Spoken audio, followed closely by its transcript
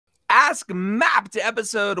Ask Mapped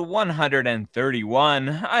episode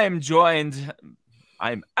 131. I'm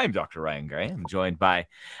Dr. Ryan Gray. I'm joined by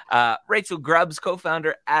Rachel Grubbs,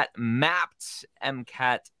 co-founder at Mapped,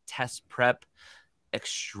 MCAT test prep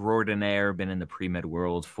extraordinaire. Been in the pre-med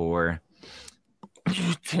world for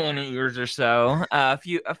 20 years or so. A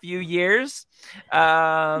few years.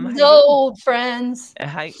 Old friends.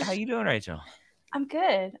 How you doing, Rachel? I'm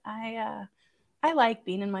good. I like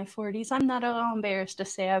being in my 40s. I'm not at all embarrassed to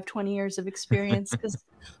say I have 20 years of experience because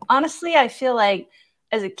honestly, I feel like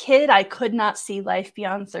as a kid, I could not see life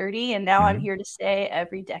beyond 30. And now I'm here to say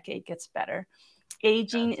every decade gets better.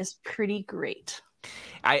 Aging is pretty great.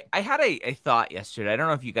 I had a thought yesterday. I don't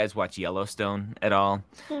know if you guys watch Yellowstone at all,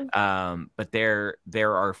 but there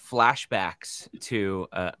are flashbacks to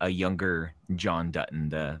a younger John Dutton,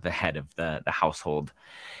 the head of the household.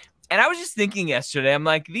 And I was just thinking yesterday, I'm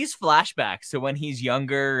like, these flashbacks to when he's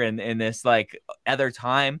younger and in this like other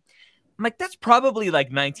time, I'm like, that's probably like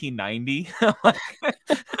 1990.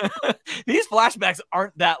 These flashbacks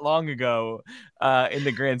aren't that long ago in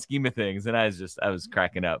the grand scheme of things. And I was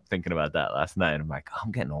cracking up thinking about that last night. I'm like, oh,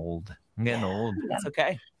 I'm getting old. That's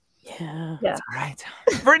okay. Yeah. That's all right.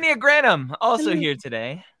 Brittany Granum also here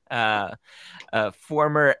today.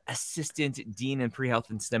 Former assistant dean in pre-health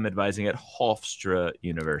and STEM advising at Hofstra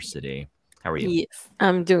University. How are you? Yes,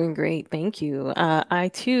 I'm doing great. Thank you. I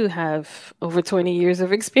too have over 20 years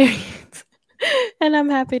of experience, and I'm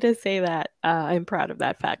happy to say that. I'm proud of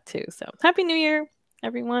that fact too. So happy New Year,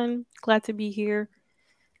 everyone. Glad to be here.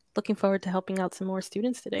 Looking forward to helping out some more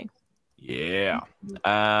students today. Yeah.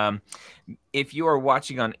 If you are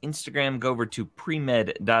watching on Instagram, go over to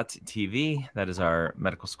premed.tv. That is our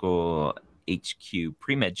medical school HQ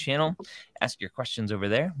Premed channel. Ask your questions over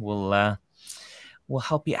there. We'll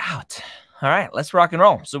help you out. All right, let's rock and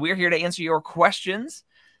roll. So we're here to answer your questions.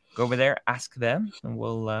 Go over there, ask them, and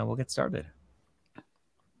we'll get started.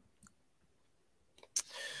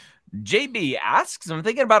 JB asks, I'm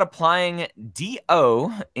thinking about applying DO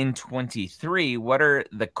in 23. What are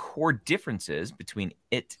the core differences between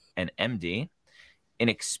it and MD and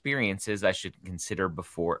experiences I should consider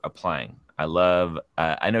before applying? I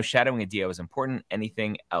know shadowing a DO is important.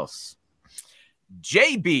 Anything else?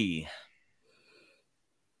 JB.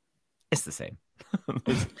 It's the same.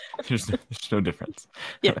 there's no difference.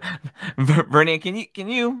 Yeah. Bernie, can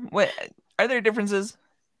you what are there differences?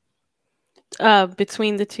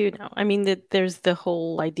 Between the two, no. I mean, there's the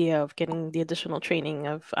whole idea of getting the additional training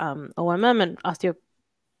of OMM and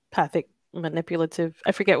osteopathic manipulative.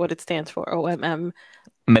 I forget what it stands for. OMM.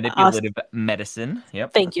 Manipulative medicine.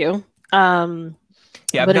 Yep. Thank you.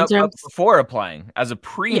 Yeah, but before applying as a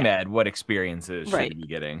pre-med, what experiences should you be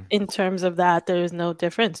getting? In terms of that, there's no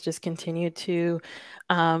difference. Just continue to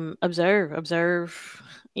observe,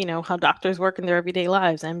 how doctors work in their everyday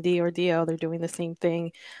lives, MD or DO, they're doing the same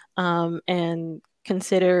thing. And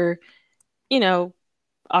consider, talk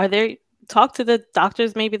to the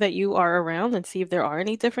doctors maybe that you are around and see if there are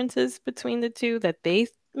any differences between the two that they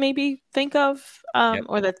maybe think of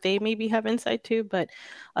or that they maybe have insight to. But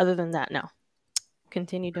other than that, no.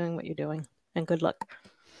 Continue doing what you're doing and good luck.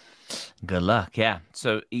 Good luck. Yeah.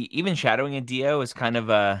 So even shadowing a DO is kind of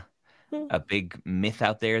a big myth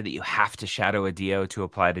out there that you have to shadow a DO to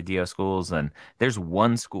apply to DO schools. And there's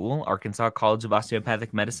one school, Arkansas College of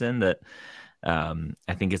Osteopathic Medicine, that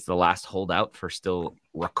I think is the last holdout for still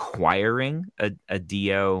requiring a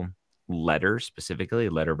DO letter, specifically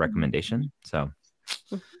a letter of recommendation. So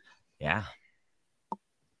yeah,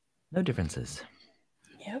 no differences.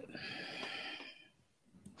 Yep.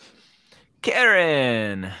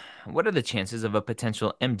 Karen, what are the chances of a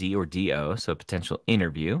potential MD or DO, so a potential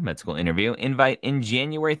med school interview, invite in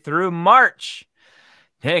January through March?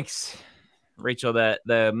 Thanks, Rachel.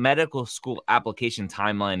 The medical school application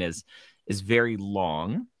timeline is very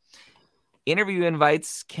long. Interview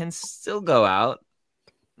invites can still go out,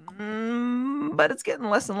 but it's getting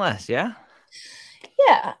less and less, yeah?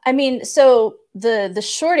 Yeah, I mean, so the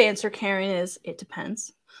short answer, Karen, is it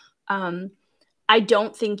depends. I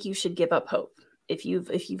don't think you should give up hope. If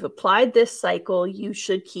you've applied this cycle, you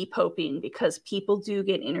should keep hoping because people do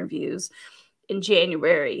get interviews in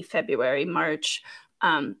January, February, March.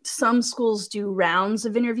 Some schools do rounds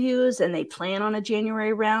of interviews and they plan on a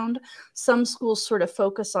January round. Some schools sort of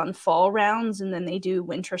focus on fall rounds and then they do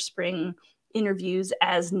winter, spring interviews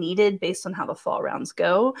as needed based on how the fall rounds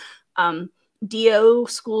go. DO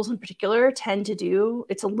schools in particular tend to do,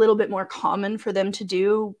 it's a little bit more common for them to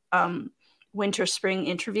do winter, spring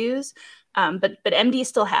interviews, but MDs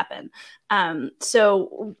still happen.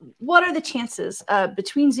 So what are the chances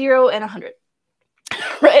between 0 and 100?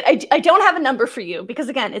 right? I don't have a number for you because,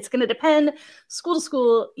 again, it's going to depend school to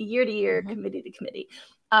school, year to year, committee to committee.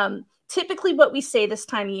 Typically what we say this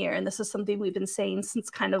time of year, and this is something we've been saying since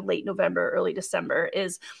kind of late November, early December,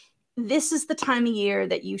 is this is the time of year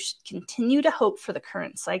that you should continue to hope for the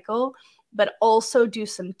current cycle, but also do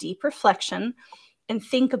some deep reflection and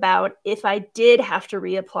think about, if I did have to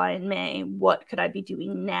reapply in May, what could I be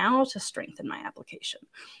doing now to strengthen my application?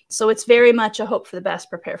 So it's very much a hope for the best,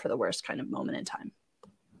 prepare for the worst kind of moment in time.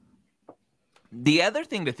 The other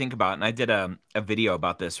thing to think about, and I did a video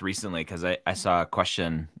about this recently because I saw a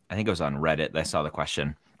question, I think it was on Reddit, I saw the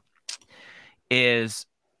question, is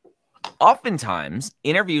oftentimes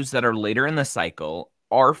interviews that are later in the cycle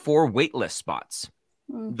are for waitlist spots.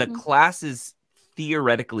 The class is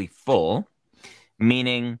theoretically full,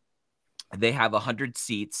 meaning they have 100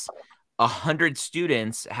 seats. 100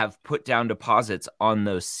 students have put down deposits on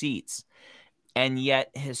those seats. And yet,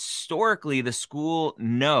 historically, the school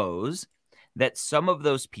knows that some of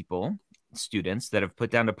those people, students that have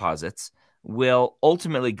put down deposits, will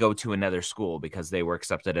ultimately go to another school because they were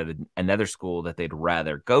accepted at another school that they'd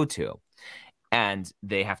rather go to. And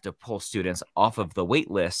they have to pull students off of the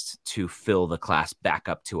wait list to fill the class back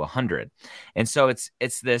up to 100. And so it's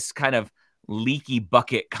this kind of leaky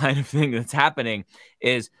bucket kind of thing that's happening,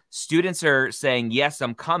 is students are saying, yes,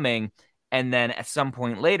 I'm coming. And then at some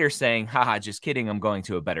point later saying, haha, just kidding, I'm going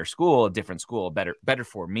to a better school, a different school, better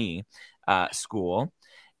for me school.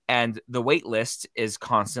 And the wait list is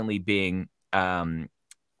constantly being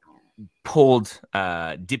pulled,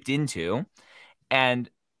 dipped into. And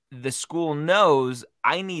the school knows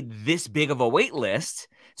I need this big of a wait list.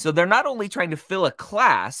 So they're not only trying to fill a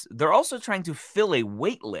class, they're also trying to fill a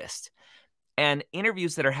wait list. And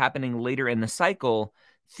interviews that are happening later in the cycle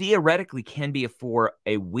theoretically can be for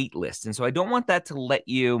a wait list. And so I don't want that to let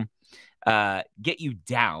you get you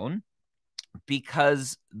down,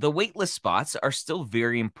 because the waitlist spots are still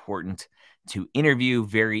very important to interview,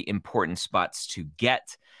 very important spots to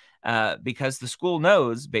get, because the school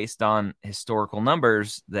knows based on historical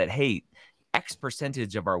numbers that, hey, X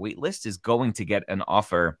percentage of our wait list is going to get an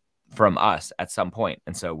offer from us at some point.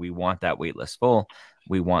 And so we want that wait list full.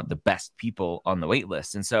 We want the best people on the wait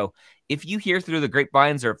list. And so if you hear through the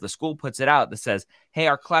grapevines, or if the school puts it out that says, hey,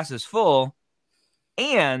 our class is full,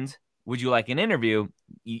 and would you like an interview?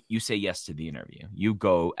 You say yes to the interview. You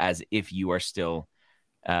go as if you are still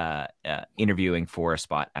interviewing for a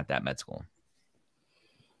spot at that med school.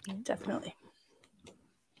 Definitely.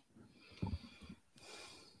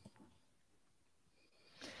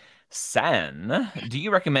 San, do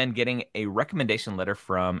you recommend getting a recommendation letter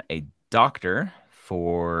from a doctor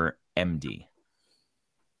for MD?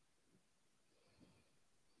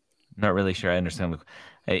 Not really sure I understand.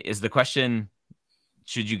 Is the question,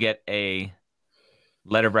 should you get a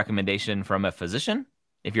letter of recommendation from a physician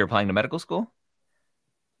if you're applying to medical school?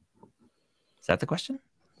 Is that the question?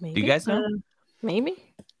 Maybe. Do you guys know? Maybe.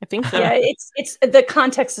 I think so. Yeah, it's the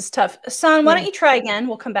context is tough. San, why don't you try again?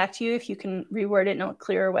 We'll come back to you if you can reword it in a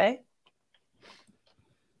clearer way.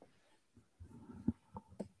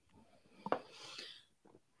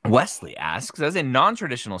 Wesley asks, as a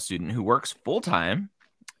non-traditional student who works full-time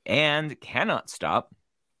and can't stop,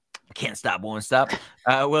 won't stop,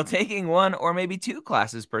 will taking one or maybe two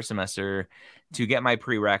classes per semester to get my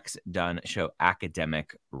prereqs done show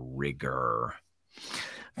academic rigor?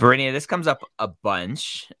 Verinia, this comes up a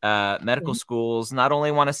bunch. Medical schools not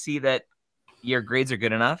only want to see that your grades are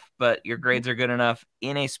good enough, but your grades are good enough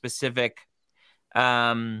in a specific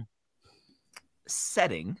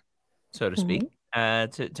setting, so to speak,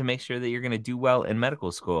 to make sure that you're going to do well in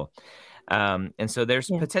medical school. And so there's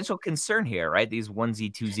potential concern here, right? These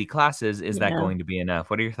 1Z, 2Z classes, is that going to be enough?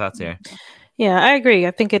 What are your thoughts there? Yeah, I agree.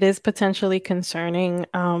 I think it is potentially concerning.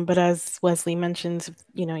 But as Wesley mentions,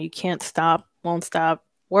 you can't stop, won't stop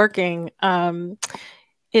working.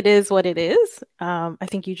 It is what it is. I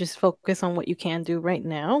think you just focus on what you can do right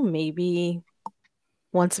now. Maybe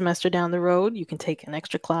one semester down the road, you can take an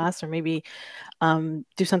extra class, or maybe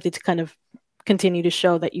do something to kind of continue to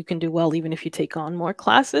show that you can do well, even if you take on more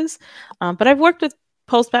classes. But I've worked with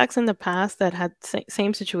postbacks in the past that had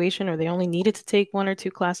same situation, or they only needed to take one or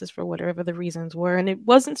two classes for whatever the reasons were, and it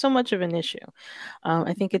wasn't so much of an issue.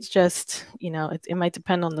 I think it's just, it might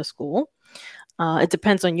depend on the school. It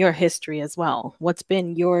depends on your history as well. What's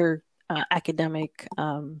been your academic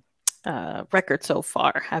record so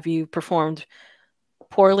far? Have you performed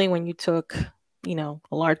poorly when you took,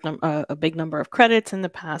 a big number of credits in the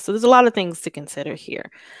past? So there's a lot of things to consider here.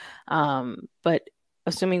 But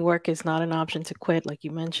assuming work is not an option to quit, like you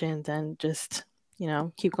mentioned, then just,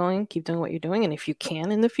 keep going, keep doing what you're doing. And if you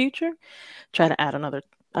can in the future, try to add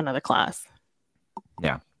another class.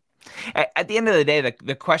 Yeah. At the end of the day,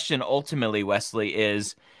 the question ultimately, Wesley,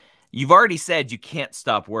 is you've already said you can't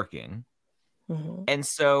stop working. Mm-hmm. And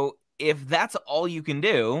so if that's all you can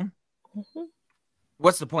do, Mm-hmm.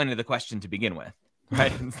 what's the point of the question to begin with?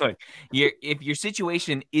 Right? It's like if your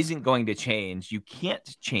situation isn't going to change, you can't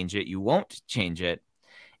change it, you won't change it,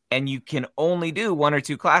 and you can only do 1 or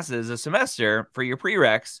 2 classes a semester for your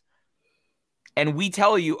prereqs, and we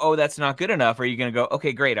tell you, oh, that's not good enough, are you going to go,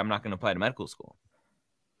 okay, great, I'm not going to apply to medical school.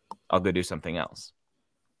 I'll go do something else.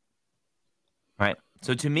 Right?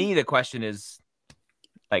 So to me, the question is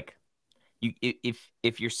like,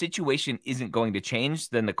 if your situation isn't going to change,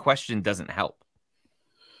 then the question doesn't help.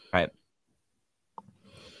 Right?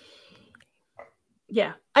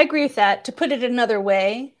 Yeah, I agree with that. To put it another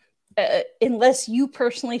way, unless you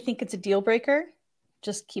personally think it's a deal breaker,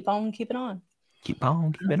 just keep on keeping on. Keep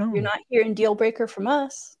on keeping on. You're not hearing deal breaker from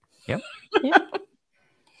us. Yep. Yeah.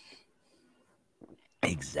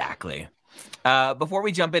 Exactly. Before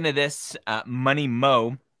we jump into this, Money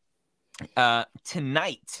Mo,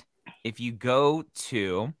 tonight, if you go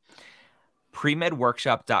to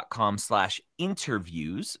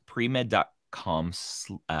premedworkshop.com/interviews,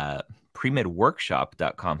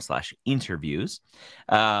 premedworkshop.com/interviews.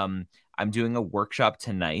 I'm doing a workshop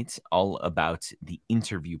tonight all about the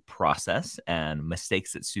interview process and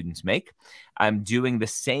mistakes that students make. I'm doing the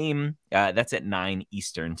same, that's at 9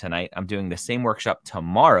 Eastern tonight. I'm doing the same workshop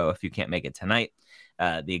tomorrow if you can't make it tonight.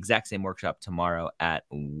 The exact same workshop tomorrow at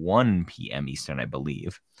 1 p.m. Eastern, I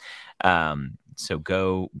believe. So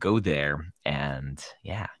go there and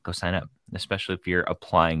yeah, go sign up, especially if you're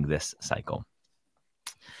applying this cycle.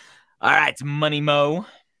 All right, Money Mo.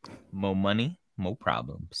 Mo money, mo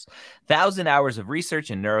problems. 1,000 hours of research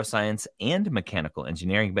in neuroscience and mechanical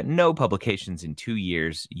engineering, but no publications in 2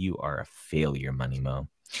 years. You are a failure, Money Mo.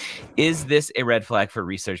 Is this a red flag for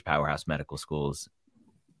research powerhouse medical schools?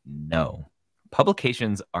 No.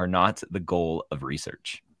 Publications are not the goal of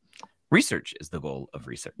research. Research is the goal of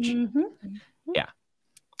research. Mm-hmm. Yeah.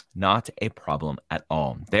 Not a problem at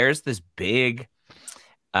all. There's this big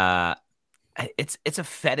it's a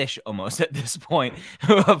fetish almost at this point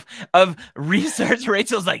of research.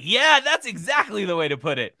 Rachel's like, yeah, that's exactly the way to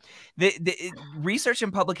put it. The research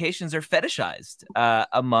and publications are fetishized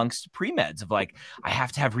amongst pre-meds of like, I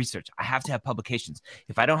have to have research. I have to have publications.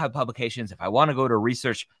 If I don't have publications, if I want to go to a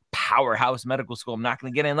research powerhouse medical school, I'm not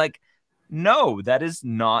going to get in. Like, no, that is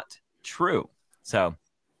not true. So,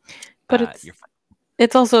 but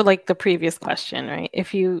it's also like the previous question, right?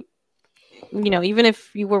 If you even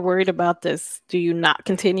if you were worried about this, do you not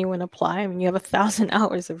continue and apply? I mean, you have 1,000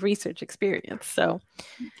 hours of research experience, so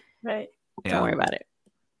right. Don't worry about it.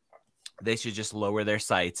 They should just lower their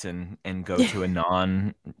sights and go to a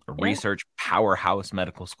non-research powerhouse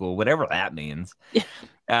medical school, whatever that means. Yeah.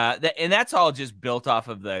 And that's all just built off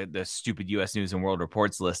of the stupid U.S. News and World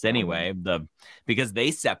Reports list anyway, because they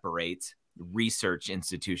separate research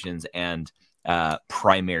institutions and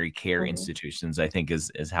primary care institutions, I think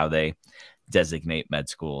is how they designate med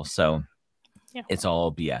school. So it's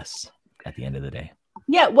all BS at the end of the day.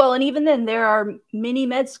 Yeah, well, and even then, there are many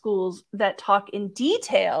med schools that talk in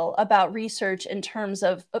detail about research in terms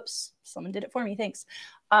of, oops, someone did it for me, thanks,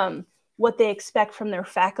 what they expect from their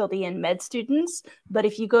faculty and med students. But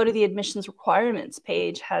if you go to the admissions requirements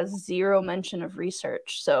page, has zero mention of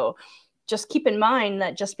research. So just keep in mind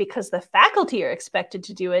that just because the faculty are expected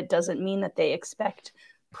to do it doesn't mean that they expect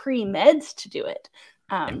pre-meds to do it.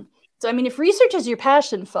 So, I mean, if research is your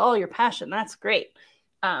passion, follow your passion. That's great.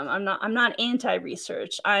 I'm not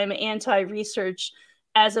anti-research. I'm anti-research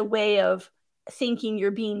as a way of thinking you're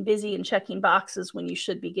being busy and checking boxes when you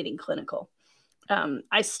should be getting clinical.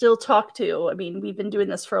 I still talk to, I mean, we've been doing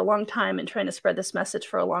this for a long time and trying to spread this message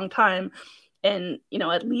for a long time. And,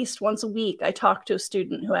 at least once a week, I talk to a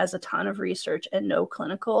student who has a ton of research and no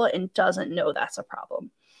clinical and doesn't know that's a problem.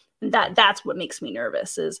 And that's what makes me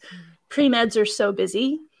nervous is pre-meds are so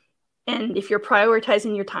busy. And if you're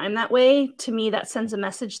prioritizing your time that way, to me, that sends a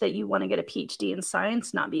message that you want to get a PhD in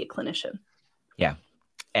science, not be a clinician. Yeah.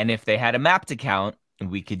 And if they had a MAPPD account,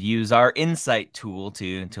 we could use our insight tool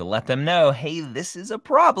to let them know, hey, this is a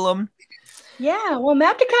problem. Yeah, well,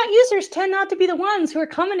 MAPPD account users tend not to be the ones who are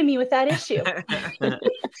coming to me with that issue.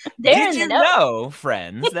 Did you know,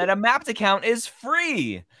 friends, that a MAPPD account is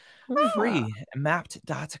free? Free at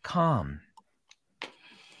MAPPD.com.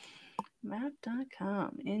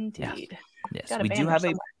 MAPPD.com, indeed. Yes, we do have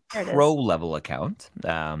pro level account.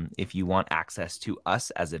 If you want access to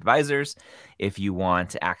us as advisors, if you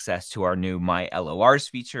want access to our new My LORs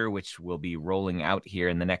feature, which will be rolling out here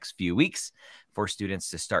in the next few weeks for students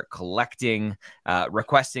to start collecting,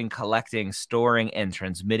 requesting, collecting, storing, and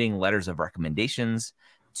transmitting letters of recommendations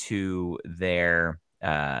to their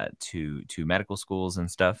to medical schools and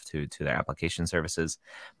stuff, to their application services.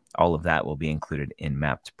 All of that will be included in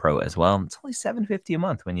Mapped Pro as well. It's only $7.50 a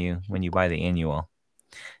month when you buy the annual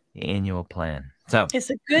plan. So it's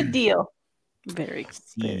a good deal. Very.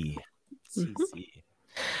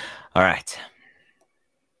 All right.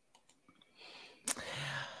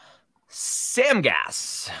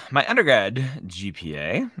 SAMGAS. My undergrad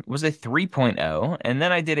GPA was a 3.0, and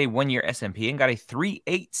then I did a 1-year SMP and got a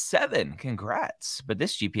 3.87. Congrats. But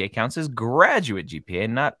this GPA counts as graduate GPA,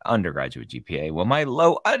 not undergraduate GPA. Will my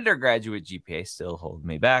low undergraduate GPA still hold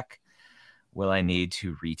me back? Will I need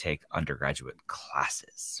to retake undergraduate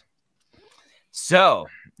classes? So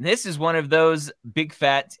this is one of those big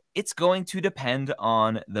fat, it's going to depend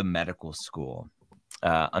on the medical school.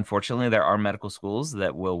 Unfortunately, there are medical schools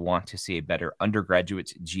that will want to see a better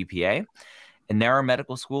undergraduate GPA. And there are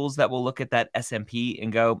medical schools that will look at that SMP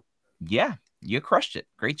and go, yeah, you crushed it.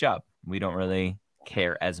 Great job. We don't really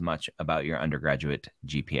care as much about your undergraduate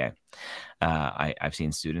GPA. I've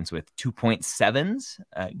seen students with 2.7s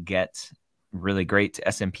get really great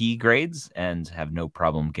SMP grades and have no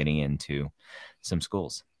problem getting into some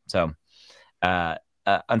schools. So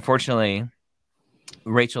unfortunately,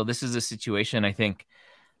 Rachel, this is a situation, I think,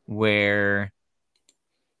 where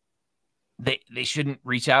they shouldn't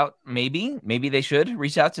reach out. Maybe they should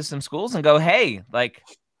reach out to some schools and go, hey, like,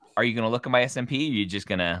 are you going to look at my SMP? Or are you just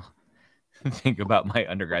going to think about my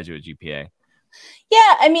undergraduate GPA?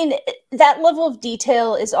 Yeah, I mean, that level of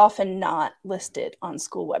detail is often not listed on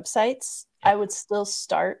school websites. I would still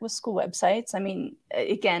start with school websites. I mean,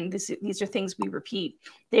 again, these are things we repeat.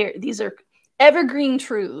 These are evergreen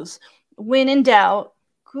truths. When in doubt,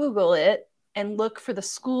 Google it and look for the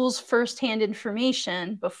school's firsthand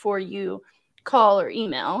information before you call or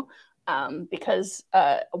email. Because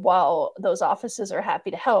while those offices are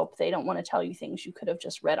happy to help, they don't want to tell you things you could have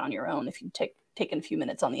just read on your own if you'd taken a few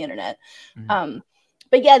minutes on the internet. Mm-hmm.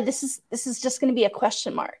 But yeah, this is just going to be a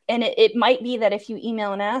question mark. And it might be that if you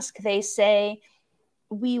email and ask, they say,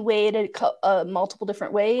 we weighed it multiple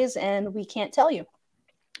different ways and we can't tell you.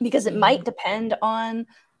 Because it might depend on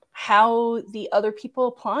how the other people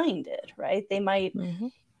applying did, right? They might,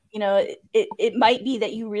 you know, it might be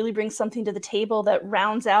that you really bring something to the table that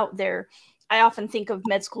rounds out their, I often think of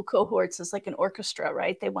med school cohorts as like an orchestra,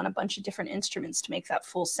 right? They want a bunch of different instruments to make that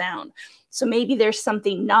full sound. So maybe there's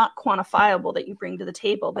something not quantifiable that you bring to the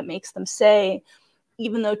table that makes them say,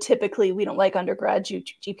 even though typically we don't like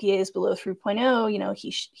undergraduate GPAs below 3.0, you know,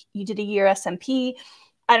 you did a year SMP.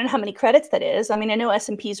 I don't know how many credits that is. I mean, I know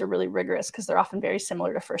SMPs are really rigorous because they're often very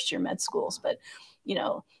similar to first-year med schools, but, you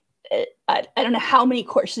know, I don't know how many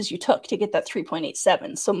courses you took to get that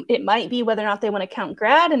 3.87. So it might be whether or not they want to count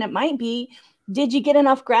grad, and it might be, did you get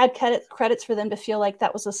enough grad credits for them to feel like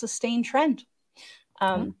that was a sustained trend?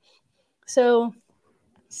 So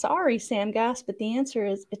sorry, SAMGAS, but the answer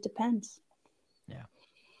is it depends. Yeah.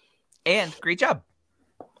 And great job.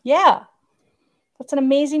 Yeah. That's an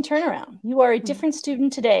amazing turnaround. You are a different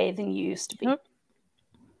student today than you used to be.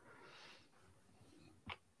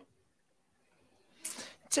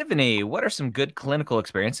 Tiffany, what are some good clinical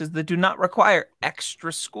experiences that do not require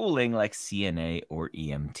extra schooling like CNA or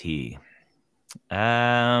EMT?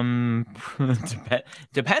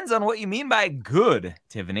 Depends on what you mean by good,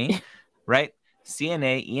 Tiffany, right?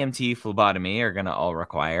 CNA, EMT, phlebotomy are going to all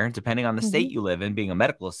require, depending on the state you live in, being a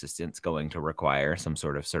medical assistant is going to require some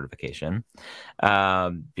sort of certification.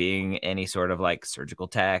 Being any sort of like surgical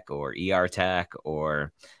tech or ER tech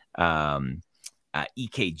or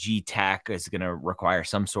EKG tech is going to require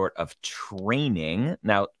some sort of training.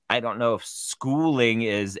 Now, I don't know if schooling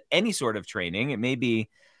is any sort of training. It may be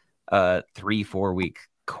a 3-4 week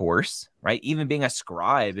course, right? Even being a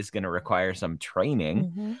scribe is going to require some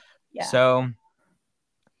training. Yeah. So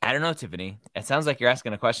I don't know, Tiffany. It sounds like you're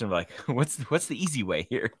asking a question of like, what's the easy way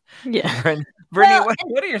here? Yeah. Brittany, well,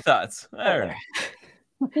 what are your thoughts? I don't know.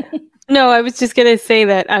 No, I was just gonna say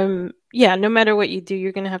that yeah, no matter what you do,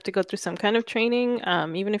 you're gonna have to go through some kind of training.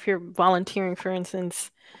 Even if you're volunteering, for instance,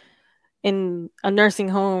 in a nursing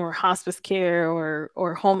home or hospice care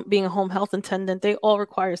or home being a home health attendant, they all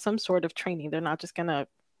require some sort of training. They're not just gonna,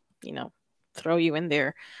 you know, throw you in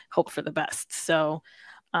there, hope for the best. So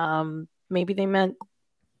maybe they meant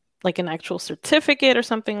like an actual certificate or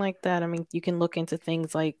something like that. I mean, you can look into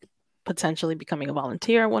things like potentially becoming a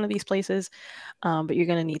volunteer at one of these places, but you're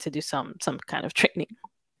going to need to do some kind of training.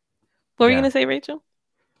 What were you going to say, Rachel?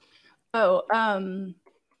 Oh, I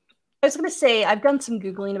was going to say, I've done some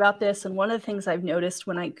Googling about this. And one of the things I've noticed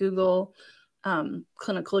when I Google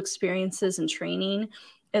clinical experiences and training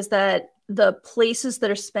is that the places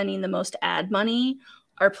that are spending the most ad money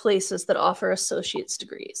are places that offer associate's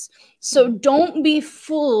degrees. So don't be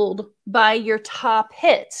fooled by your top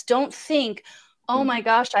hits. Don't think, oh my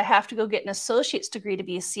gosh, I have to go get an associate's degree to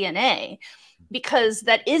be a CNA, because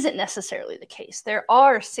that isn't necessarily the case. There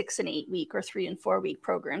are 6 and 8 week or 3 and 4 week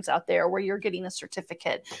programs out there where you're getting a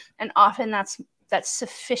certificate. And often that's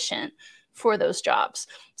sufficient for those jobs.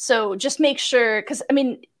 So just make sure, because I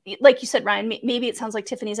mean, like you said, Ryan, maybe it sounds like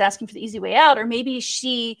Tiffany's asking for the easy way out, or maybe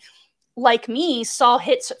she, like me, saw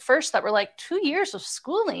hits at first that were like 2 years of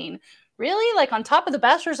schooling. Really? Like on top of the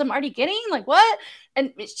bachelor's I'm already getting? Like what?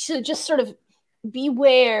 And it should just sort of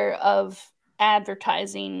beware of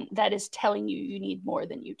advertising that is telling you you need more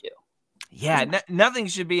than you do. Yeah, nothing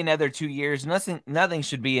should be another 2 years. Nothing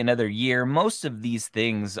should be another year. Most of these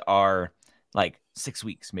things are like 6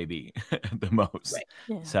 weeks, maybe the most. Right.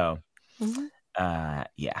 Yeah. So,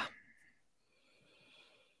 yeah.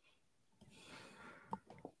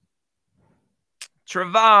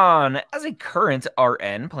 Trevon, as a current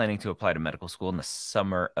RN planning to apply to medical school in the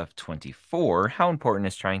summer of 24, how important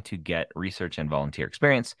is trying to get research and volunteer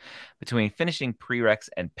experience? Between finishing prereqs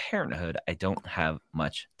and parenthood, I don't have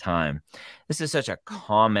much time. This is such a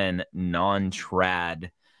common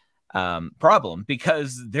non-trad problem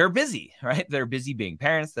because they're busy, right? They're busy being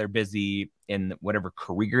parents. They're busy in whatever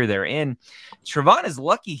career they're in. Trevon is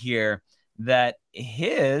lucky here that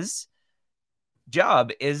his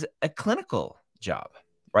job is a clinical job,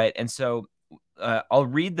 right? And so I'll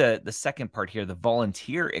read the second part here, the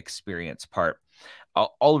volunteer experience part.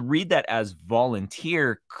 I'll read that as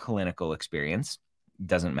volunteer clinical experience.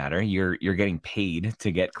 Doesn't matter. You're getting paid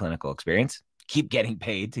to get clinical experience. Keep getting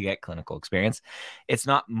paid to get clinical experience. It's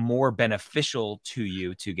not more beneficial to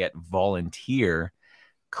you to get volunteer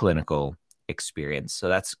clinical experience. So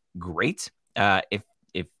that's great. If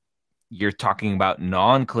you're talking about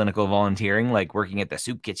non-clinical volunteering, like working at the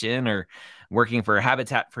soup kitchen or working for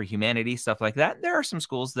Habitat for Humanity, stuff like that, there are some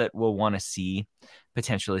schools that will want to see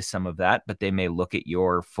potentially some of that, but they may look at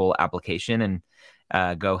your full application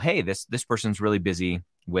and go, hey, this person's really busy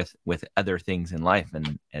with other things in life,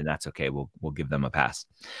 and that's okay. We'll give them a pass.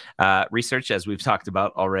 Research, as we've talked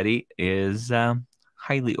about already, is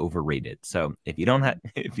highly overrated. So if you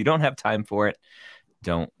don't have time for it,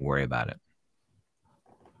 don't worry about it.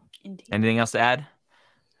 Indeed. Anything else to add,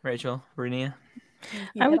 Rachel, Renia?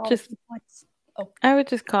 I would just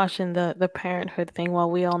caution the parenthood thing.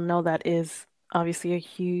 While we all know that is obviously a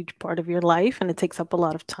huge part of your life and it takes up a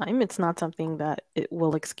lot of time, it's not something that it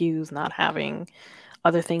will excuse not having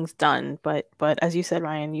other things done. But as you said,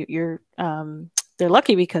 Ryan, you're they're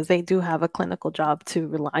lucky because they do have a clinical job to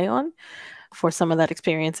rely on for some of that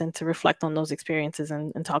experience and to reflect on those experiences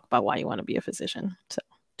and talk about why you want to be a physician. So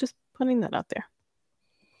just putting that out there.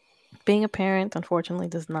 Being a parent, unfortunately,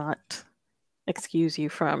 does not excuse you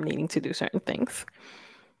from needing to do certain things.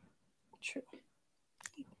 True.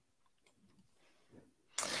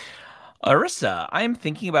 Arissa, I'm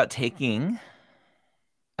thinking about taking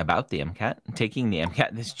the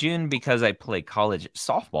MCAT this June because I play college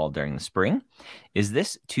softball during the spring. Is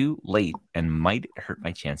this too late and might it hurt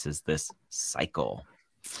my chances this cycle?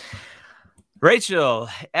 Rachel,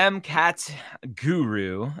 MCAT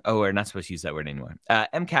guru. Oh, we're not supposed to use that word anymore.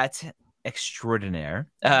 MCAT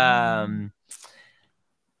extraordinaire. MCAT,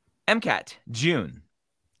 June.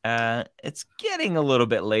 It's getting a little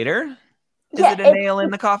bit later. Is it a nail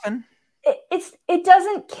in the coffin? It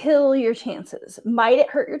doesn't kill your chances. Might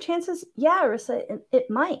it hurt your chances? Yeah, Arissa, it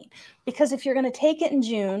might. Because if you're going to take it in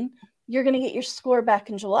June, you're going to get your score back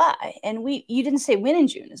in July. And you didn't say when in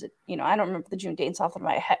June. Is it, I don't remember the June dates off of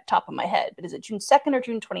my top of my head, but is it June 2nd or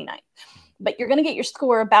June 29th? But you're going to get your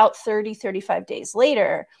score about 30, 35 days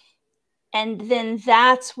later. And then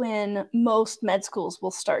that's when most med schools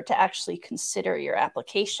will start to actually consider your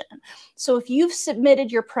application. So if you've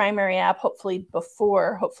submitted your primary app, hopefully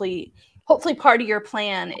part of your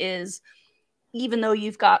plan is, even though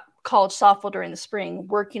you've got college softball during the spring,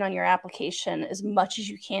 working on your application as much as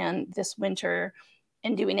you can this winter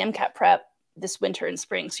and doing MCAT prep this winter and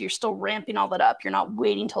spring. So you're still ramping all that up. You're not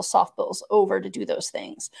waiting till softball's over to do those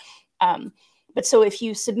things. But so if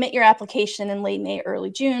you submit your application in late May,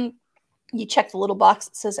 early June, you check the little box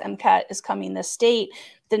that says MCAT is coming this date,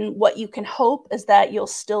 then what you can hope is that you'll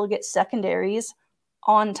still get secondaries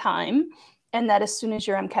on time. And that as soon as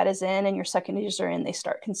your MCAT is in and your secondaries are in, they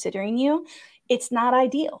start considering you. It's not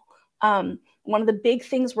ideal. One of the big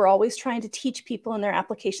things we're always trying to teach people in their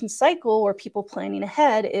application cycle or people planning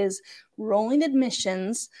ahead is rolling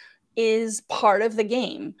admissions is part of the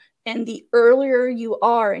game. And the earlier you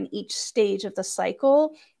are in each stage of the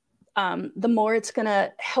cycle, the more it's going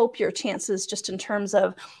to help your chances just in terms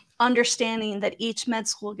of understanding that each med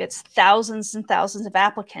school gets thousands and thousands of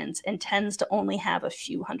applicants and tends to only have a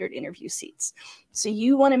few hundred interview seats. So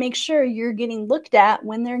you want to make sure you're getting looked at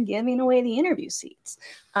when they're giving away the interview seats.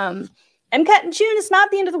 MCAT in June is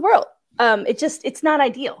not the end of the world. It's not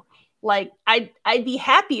ideal. Like I'd be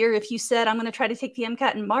happier if you said, I'm going to try to take the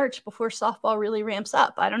MCAT in March before softball really ramps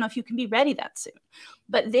up. I don't know if you can be ready that soon,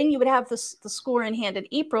 but then you would have the score in hand in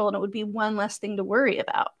April and it would be one less thing to worry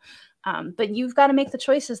about. But you've got to make the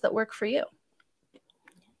choices that work for you.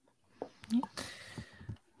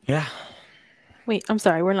 Yeah. Wait, I'm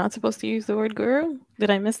sorry. We're not supposed to use the word guru? Did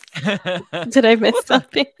I miss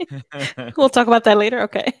something? We'll talk about that later.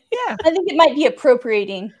 Okay. Yeah. I think it might be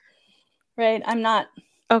appropriating, right? I'm not.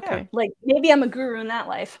 Okay. Like maybe I'm a guru in that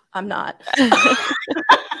life. I'm not.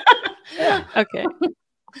 Okay.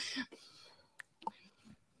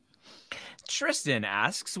 Tristan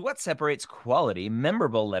asks, what separates quality,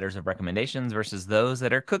 memorable letters of recommendations versus those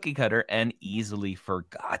that are cookie cutter and easily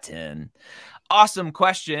forgotten? Awesome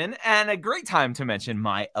question, and a great time to mention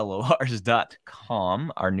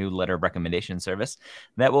mylors.com, our new letter of recommendation service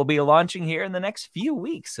that will be launching here in the next few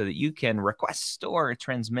weeks so that you can request or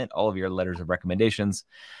transmit all of your letters of recommendations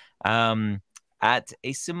at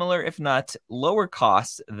a similar, if not lower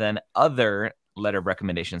cost than other letter of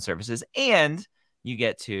recommendation services. And you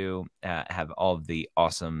get to have all of the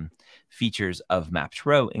awesome features of Mapped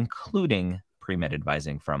Pro, including pre-med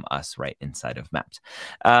advising from us right inside of Mapped.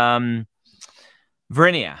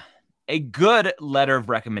 Verinia, a good letter of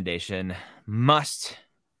recommendation must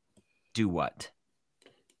do what?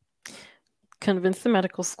 Convince the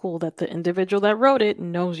medical school that the individual that wrote it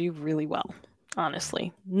knows you really well,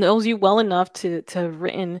 honestly. Knows you well enough to have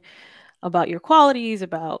written about your qualities,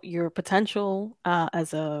 about your potential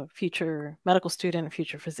as a future medical student, a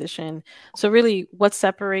future physician. So really what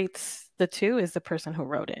separates the two is the person who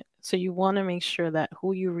wrote it. So you want to make sure that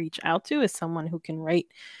who you reach out to is someone who can write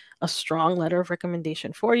a strong letter of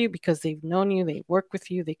recommendation for you because they've known you, they work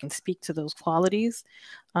with you, they can speak to those qualities.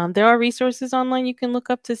 There are resources online you can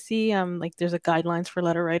look up to see, like there's a guidelines for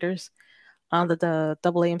letter writers that the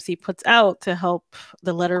AAMC puts out to help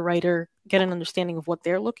the letter writer get an understanding of what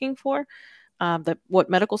they're looking for,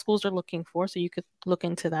 what medical schools are looking for. So you could look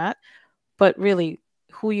into that. But really,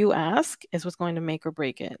 who you ask is what's going to make or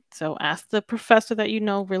break it. So ask the professor that you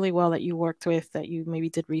know really well, that you worked with, that you maybe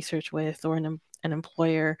did research with, or an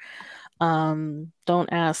employer. Don't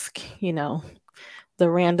ask, the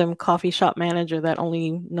random coffee shop manager that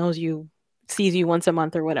only knows you, sees you once a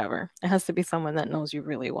month or whatever. It has to be someone that knows you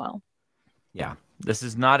really well. Yeah, this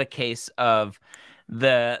is not a case of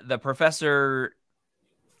the professor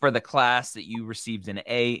for the class that you received an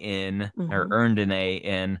A in or earned an A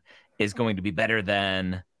in is going to be better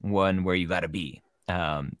than one where you got a B.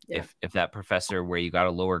 If that professor where you got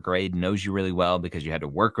a lower grade knows you really well because you had to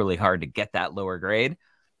work really hard to get that lower grade,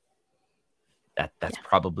 that's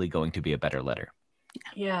probably going to be a better letter.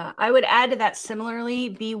 Yeah, I would add to that similarly,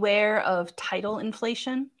 beware of title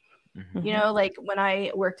inflation. Mm-hmm. Like when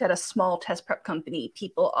I worked at a small test prep company,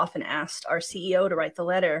 people often asked our CEO to write the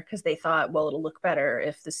letter because they thought, well, it'll look better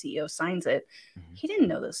if the CEO signs it. He didn't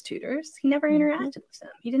know those tutors. He never interacted with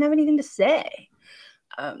them. He didn't have anything to say.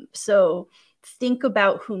 So think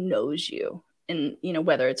about who knows you and,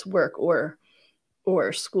 whether it's work or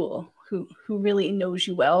school, who really knows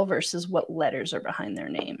you well versus what letters are behind their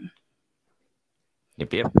name.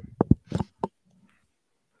 Yep.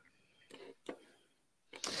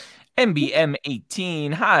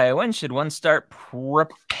 MBM18, hi, when should one start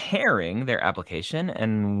preparing their application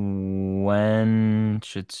and when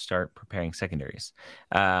should start preparing secondaries?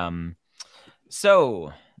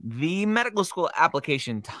 So the medical school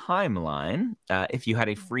application timeline, if you had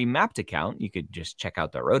a free Mapped account, you could just check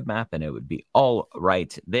out the roadmap and it would be all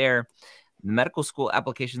right there. The medical school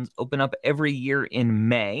applications open up every year in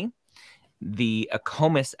May. The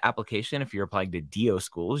ACOMAS application, if you're applying to DO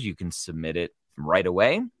schools, you can submit it right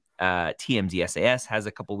away. TMDSAS has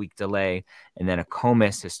a couple-week delay, and then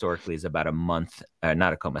ACOMAS historically is about a month.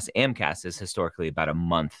 Not ACOMAS, AMCAS is historically about a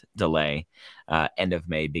month delay, end of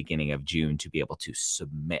May, beginning of June to be able to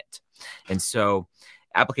submit. And so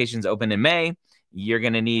applications open in May. You're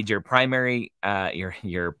going to need your primary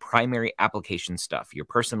application stuff, your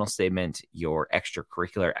personal statement, your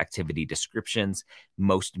extracurricular activity descriptions,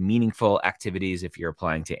 most meaningful activities if you're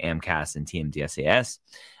applying to AMCAS and TMDSAS.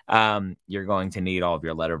 You're going to need all of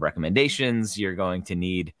your letter of recommendations. You're going to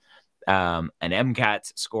need an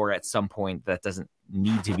MCAT score at some point. That doesn't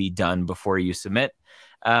need to be done before you submit.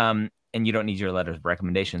 And you don't need your letter of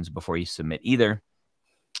recommendations before you submit either.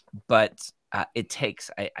 But it takes,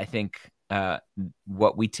 I think,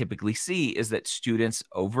 what we typically see is that students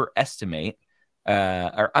overestimate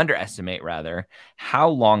or underestimate, rather, how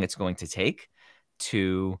long it's going to take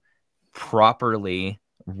to properly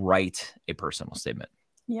write a personal statement.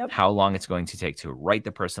 Yep. How long it's going to take to write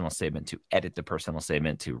the personal statement, to edit the personal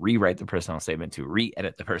statement, to rewrite the personal statement, to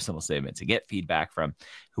re-edit the personal statement, to get feedback from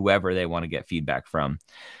whoever they want to get feedback from.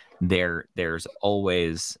 There's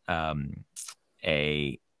always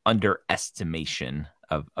a underestimation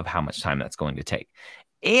of how much time that's going to take.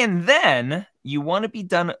 And then you want to be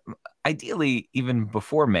done ideally even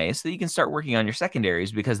before May so that you can start working on your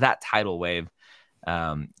secondaries, because that tidal wave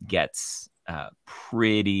gets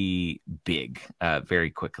pretty big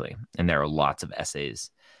very quickly. And there are lots of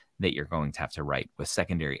essays that you're going to have to write with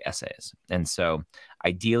secondary essays. And so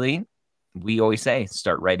ideally, we always say,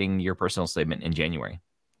 start writing your personal statement in January.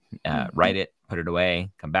 Write it, put it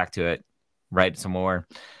away, come back to it, write some more,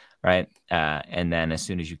 right? And then as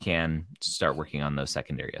soon as you can, start working on those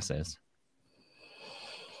secondary essays.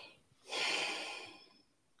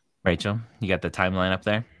 Rachel, you got the timeline up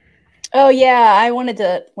there? Oh, yeah. I wanted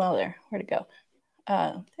to, well, where'd it go?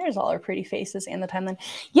 There's all our pretty faces and the timeline.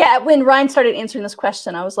 Yeah, when Ryan started answering this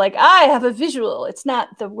question, I was like, I have a visual. It's not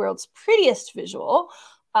the world's prettiest visual,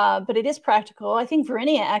 but it is practical. I think,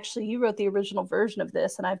 Verinia, actually, you wrote the original version of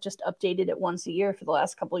this, and I've just updated it once a year for the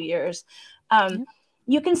last couple of years.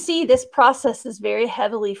 You can see this process is very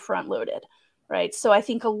heavily front-loaded, right? So I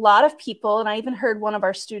think a lot of people, and I even heard one of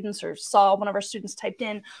our students or saw one of our students typed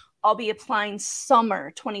in, I'll be applying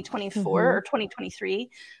summer 2024 or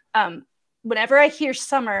 2023. Whenever I hear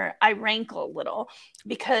summer, I rankle a little,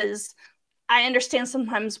 because I understand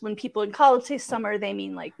sometimes when people in college say summer, they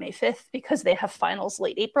mean like May 5th because they have finals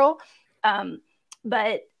late April.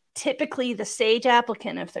 But typically the SAGE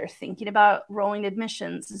applicant, if they're thinking about rolling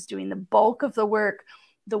admissions, is doing the bulk of the work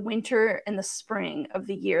the winter and the spring of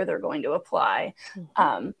the year they're going to apply.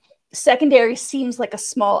 Secondary seems like a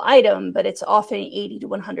small item, but it's often 80 to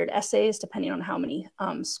 100 essays, depending on how many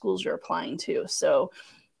schools you're applying to. So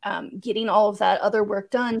getting all of that other work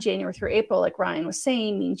done January through April, like Ryan was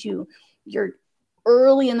saying, means you're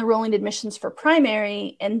early in the rolling admissions for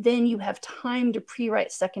primary, and then you have time to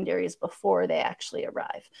pre-write secondaries before they actually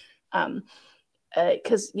arrive.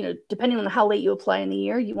 Because, depending on how late you apply in the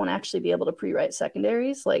year, you won't actually be able to pre-write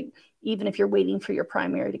secondaries. Like, even if you're waiting for your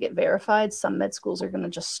primary to get verified, some med schools are going to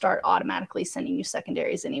just start automatically sending you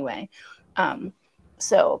secondaries anyway.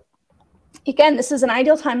 So again, this is an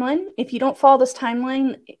ideal timeline. If you don't follow this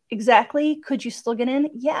timeline exactly, could you still get in?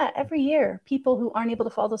 Yeah, every year, people who aren't able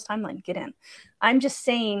to follow this timeline get in. I'm just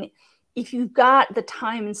saying, if you've got the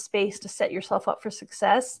time and space to set yourself up for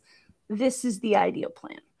success, this is the ideal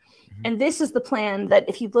plan. And this is the plan that,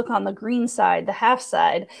 if you look on the green side, the half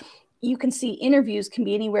side, you can see interviews can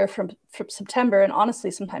be anywhere from September, and honestly,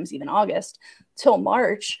 sometimes even August, till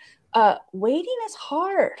March. Waiting is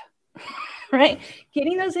hard, right?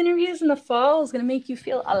 Getting those interviews in the fall is going to make you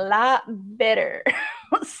feel a lot better.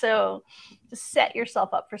 So just set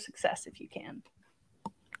yourself up for success if you can.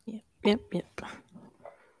 Yep.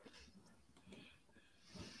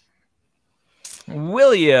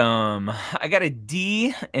 William, I got a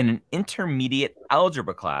D in an intermediate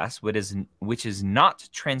algebra class, which is not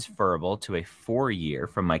transferable to a 4-year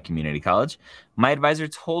from my community college. My advisor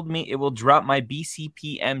told me it will drop my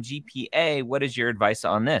BCPM GPA. What is your advice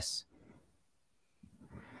on this?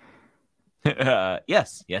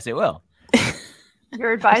 Yes, it will.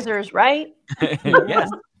 Your advisor is right. Yes.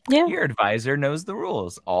 Yeah. Your advisor knows the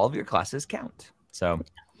rules. All of your classes count. So,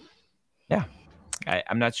 yeah.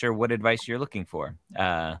 I'm not sure what advice you're looking for.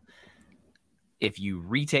 If you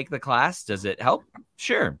retake the class, does it help?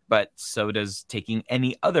 Sure. But so does taking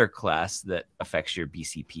any other class that affects your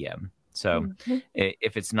BCPM. So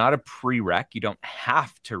if it's not a prereq, you don't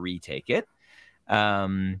have to retake it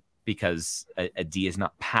because a D is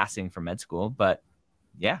not passing for med school. But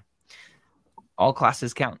yeah, all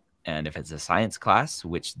classes count. And if it's a science class,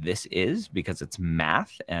 which this is because it's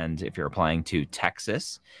math, and if you're applying to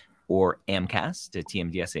Texas or AMCAS, to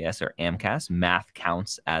TMDSAS or AMCAS, math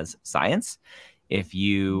counts as science. If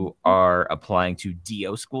you are applying to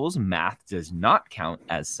DO schools, math does not count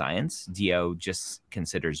as science. DO just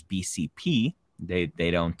considers BCP. They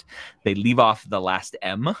leave off the last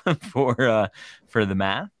M for the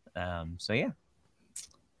math. So yeah,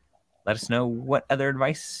 let us know what other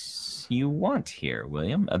advice you want here,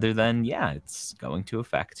 William, other than, yeah, it's going to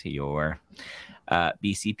affect your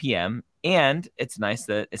BCPM. And it's nice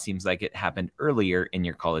that it seems like it happened earlier in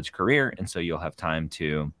your college career. And so you'll have time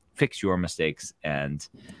to fix your mistakes and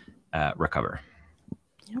recover.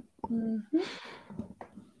 Yep. Mm-hmm.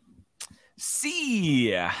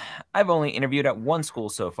 C, I've only interviewed at one school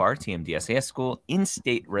so far, TMDSAS school,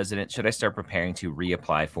 in-state resident. Should I start preparing to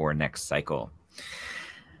reapply for next cycle?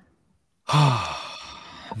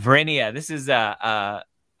 Verinia, this is a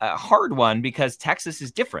hard one because Texas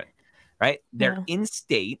is different, right? They're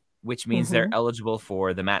in-state, which means they're eligible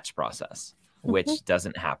for the match process, which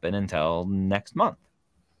doesn't happen until next month.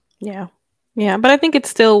 Yeah. Yeah, but I think it's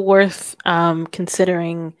still worth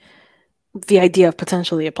considering the idea of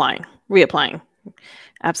potentially reapplying.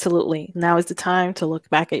 Absolutely. Now is the time to look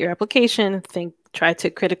back at your application, try to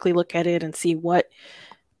critically look at it and see what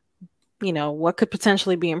could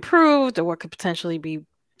potentially be improved or what could potentially be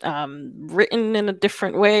written in a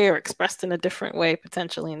different way or expressed in a different way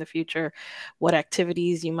potentially in the future, what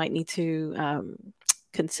activities you might need to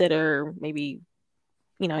consider, maybe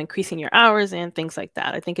increasing your hours and things like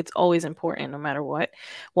that. I think it's always important, no matter what,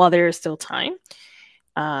 while there is still time.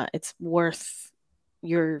 It's worth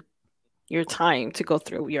your time to go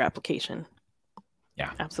through your application.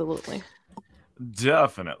 Yeah, absolutely.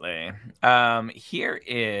 Definitely. Here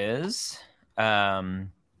is, let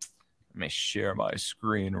me share my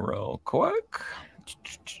screen real quick.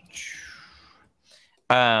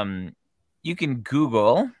 You can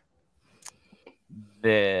Google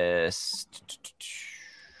this.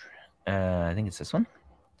 I think it's this one.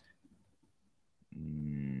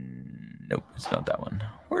 Nope, it's not that one.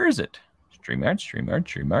 Where is it?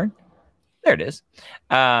 StreamYard. There it is.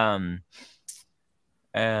 And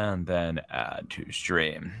then add to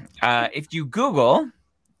stream. If you Google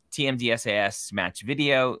TMDSAS match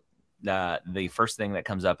video, the first thing that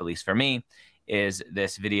comes up, at least for me, is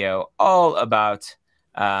this video all about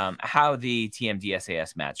how the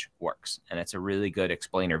TMDSAS match works. And it's a really good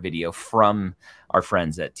explainer video from our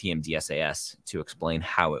friends at TMDSAS to explain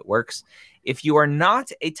how it works. If you are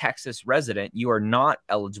not a Texas resident, you are not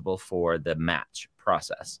eligible for the match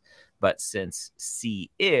process. But since C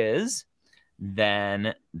is,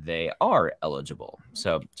 then they are eligible.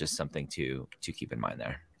 So just something to keep in mind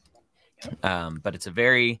there. But it's a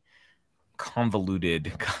very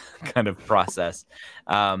convoluted kind of process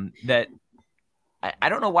that I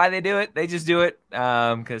don't know why they do it. They just do it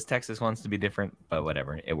because Texas wants to be different, but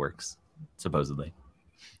whatever. It works, supposedly.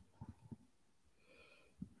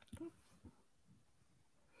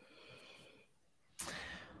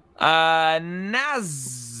 Nazwit,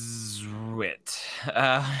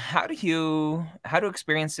 how do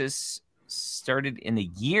experiences started in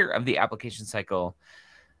the year of the application cycle?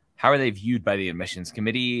 How are they viewed by the admissions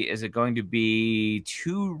committee? Is it going to be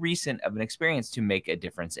too recent of an experience to make a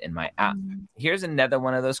difference in my app? Here's another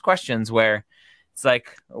one of those questions where it's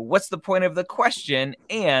like, what's the point of the question?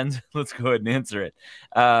 And let's go ahead and answer it.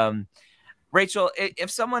 Rachel,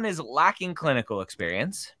 if someone is lacking clinical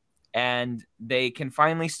experience and they can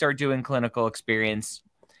finally start doing clinical experience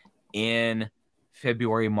in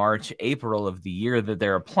February, March, April of the year that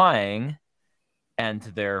they're applying, and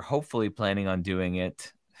they're hopefully planning on doing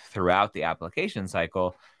it throughout the application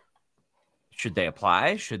cycle, should they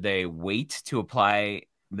apply? Should they wait to apply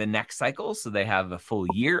the next cycle so they have a full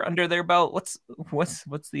year under their belt?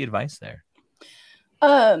 What's the advice there?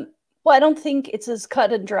 Well, I don't think it's as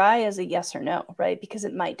cut and dry as a yes or no, right? Because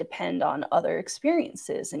it might depend on other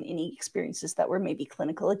experiences and any experiences that were maybe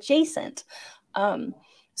clinical adjacent.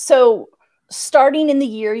 So starting in the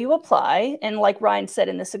year you apply, and like Ryan said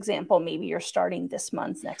in this example, maybe you're starting this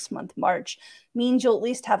month, next month, March, means you'll at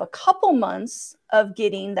least have a couple months of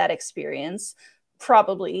getting that experience,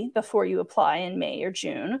 probably before you apply in May or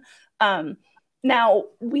June. Now,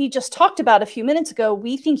 we just talked about a few minutes ago,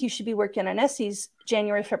 we think you should be working on essays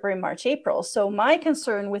January, February, March, April. So my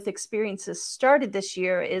concern with experiences started this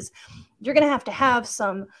year is you're going to have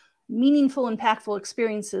some meaningful, impactful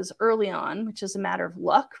experiences early on, which is a matter of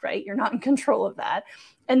luck, right? You're not in control of that.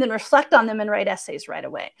 And then reflect on them and write essays right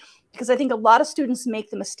away. Because I think a lot of students make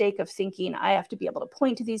the mistake of thinking, I have to be able to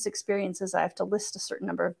point to these experiences. I have to list a certain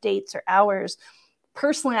number of dates or hours.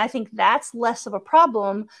 Personally, I think that's less of a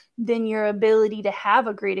problem than your ability to have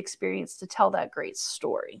a great experience to tell that great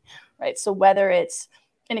story, right? So whether it's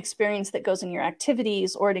an experience that goes in your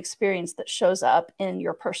activities or an experience that shows up in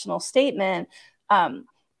your personal statement,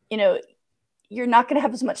 you're not going to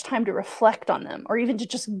have as much time to reflect on them or even to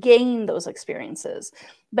just gain those experiences.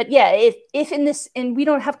 But yeah, if in this, and we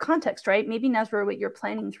don't have context, right? Maybe Nazra, what you're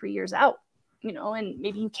planning 3 years out, and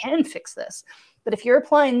maybe you can fix this. But if you're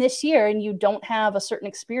applying this year and you don't have a certain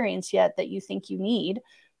experience yet that you think you need,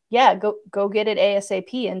 yeah, go get it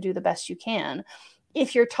ASAP and do the best you can.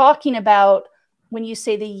 if you're talking about when you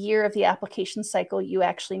say the year of the application cycle, you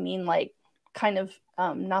actually mean like kind of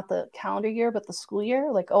not the calendar year, but the school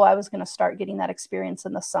year. Like, oh, I was going to start getting that experience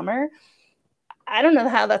in the summer. I don't know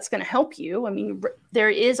how that's going to help you. I mean, there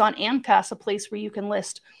is on AMCAS a place where you can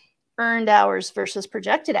list earned hours versus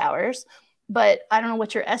projected hours, but I don't know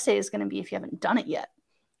what your essay is going to be if you haven't done it yet.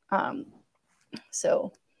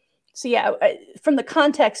 So yeah, from the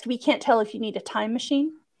context, we can't tell if you need a time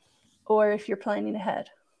machine or if you're planning ahead.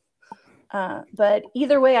 But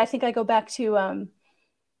either way, I think I go back to,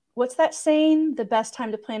 what's that saying? The best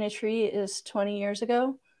time to plant a tree is 20 years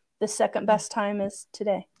ago. The second best time is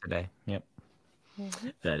today. Today, yep. Mm-hmm.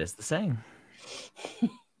 That is the saying.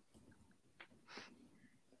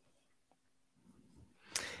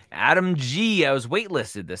 Adam G, I was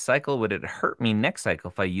waitlisted this cycle. Would it hurt me next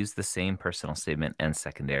cycle if I use the same personal statement and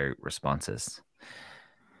secondary responses?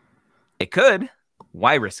 It could.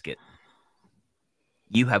 Why risk it?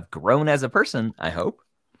 You have grown as a person, I hope.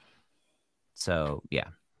 So yeah,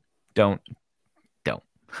 don't.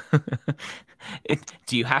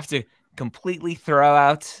 Do you have to completely throw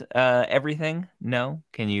out everything? No.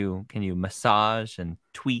 Can you massage and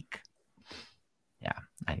tweak? Yeah,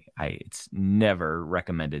 it's never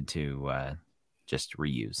recommended to just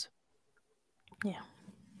reuse. Yeah.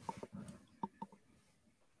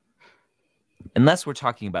 Unless we're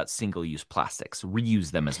talking about single-use plastics,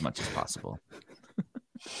 reuse them as much as possible.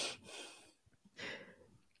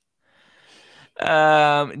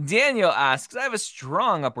 Daniel asks, I have a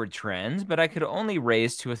strong upward trend, but I could only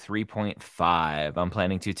raise to a 3.5. I'm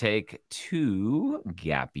planning to take 2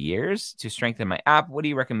 gap years to strengthen my app. What do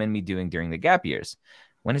you recommend me doing during the gap years?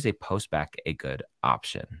 When is a postbac a good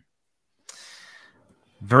option?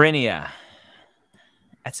 Verinia,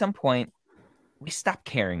 at some point, we stop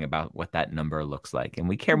caring about what that number looks like, and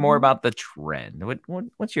we care more about the trend.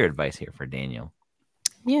 What's your advice here for Daniel?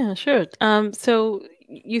 Yeah, sure. So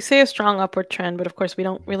you say a strong upward trend, but of course we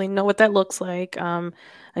don't really know what that looks like. I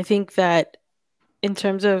think that in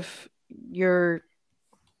terms of your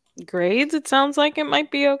grades, it sounds like it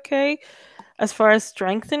might be okay. As far as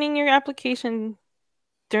strengthening your application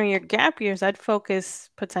during your gap years, I'd focus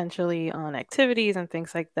potentially on activities and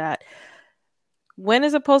things like that. When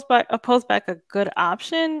is a postbac a good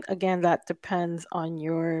option? Again, that depends on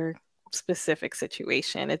your specific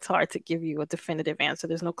situation. It's hard to give you a definitive answer.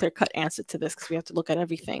 There's no clear-cut answer to this because we have to look at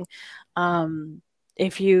everything.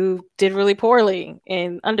 If you did really poorly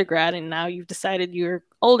in undergrad and now you've decided you're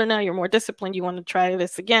older now, you're more disciplined, you want to try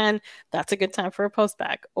this again, that's a good time for a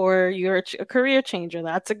postbac. Or you're a career changer,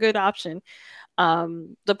 that's a good option.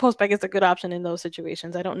 The postbac is a good option in those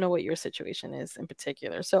situations. I don't know what your situation is in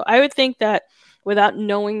particular. So I would think that without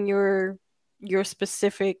knowing your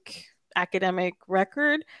specific academic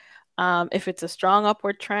record, if it's a strong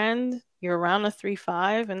upward trend, you're around a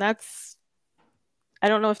 3.5, and that's, I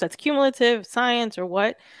don't know if that's cumulative science or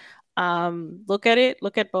what. Look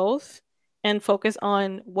at both, and focus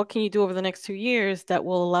on what can you do over the next 2 years that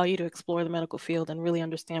will allow you to explore the medical field and really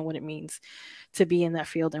understand what it means to be in that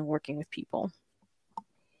field and working with people.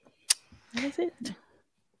 That is it.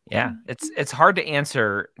 Yeah, it's hard to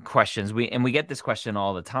answer questions. We get this question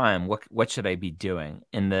all the time. What should I be doing?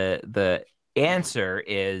 And the answer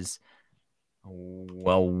is,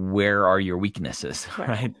 well, where are your weaknesses,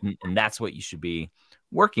 right? And that's what you should be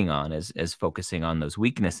working on, is focusing on those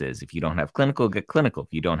weaknesses. If you don't have clinical, get clinical.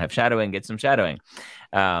 If you don't have shadowing, get some shadowing.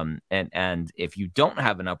 And if you don't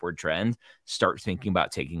have an upward trend, start thinking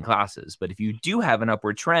about taking classes. But if you do have an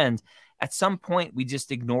upward trend, at some point we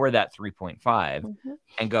just ignore that 3.5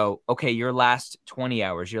 and go, okay, your last 20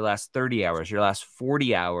 hours, your last 30 hours, your last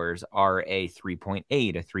 40 hours are a 3.8,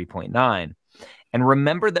 a 3.9. And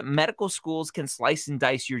remember that medical schools can slice and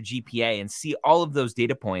dice your GPA and see all of those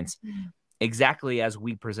data points exactly as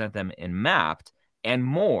we present them in MAPPD and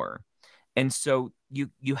more. And so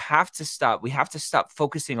you have to stop. We have to stop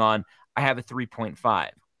focusing on, I have a 3.5.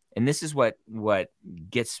 And this is what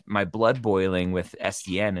gets my blood boiling with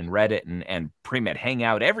SDN and Reddit and Premed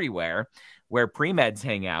Hangout everywhere, where Premeds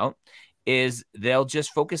hang out, is they'll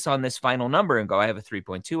just focus on this final number and go, I have a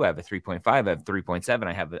 3.2, I have a 3.5, I have 3.7,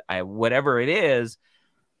 I have whatever it is.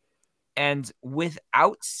 And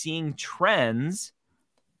without seeing trends,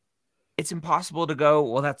 it's impossible to go,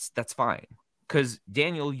 well, that's fine. Because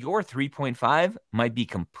Daniel, your 3.5 might be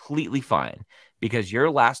completely fine because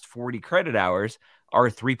your last 40 credit hours are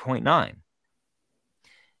 3.9.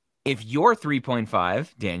 If your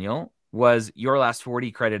 3.5, Daniel, was your last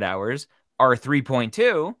 40 credit hours are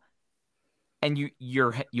 3.2, and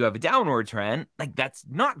you have a downward trend, like, that's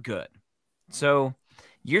not good. So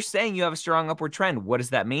you're saying you have a strong upward trend. What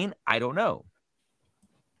does that mean? I don't know.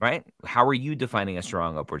 right? How are you defining a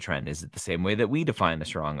strong upward trend? Is it the same way that we define a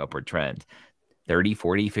strong upward trend? 30,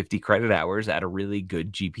 40, 50 credit hours at a really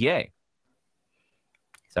good GPA.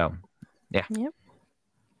 So, yeah. Yep.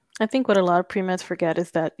 I think what a lot of pre-meds forget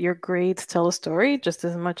is that your grades tell a story just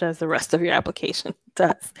as much as the rest of your application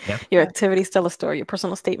does. Yeah. Your activities tell a story. Your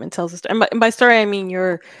personal statement tells a story. And by story, I mean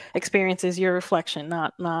your experiences, your reflection,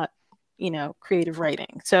 not creative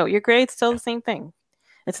writing. So your grades tell the same thing.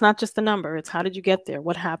 It's not just the number. It's how did you get there?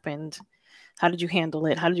 What happened? How did you handle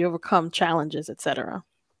it? How did you overcome challenges, etc.?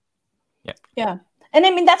 Yeah. Yeah. And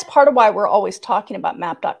I mean, that's part of why we're always talking about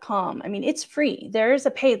MAPP.com. I mean, it's free. There is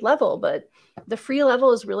a paid level, but the free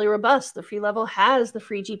level is really robust. The free level has the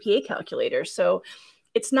free GPA calculator. So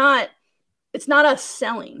it's not us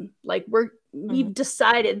selling. Like we've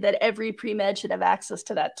decided that every pre-med should have access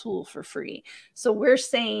to that tool for free. So we're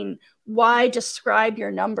saying, why describe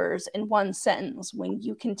your numbers in one sentence when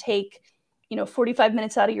you can take 45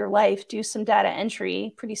 minutes out of your life, do some data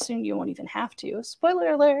entry. Pretty soon you won't even have to. Spoiler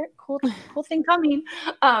alert, cool thing coming.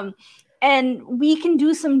 And we can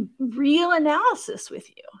do some real analysis with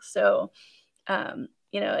you. So, I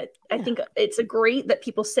think it's great that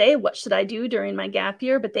people say, what should I do during my gap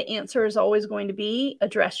year? But the answer is always going to be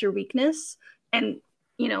address your weakness. And,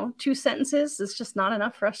 2 sentences is just not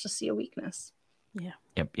enough for us to see a weakness. Yeah.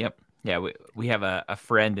 Yep. Yeah, we have a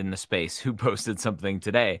friend in the space who posted something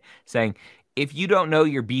today saying, if you don't know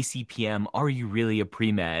your BCPM, are you really a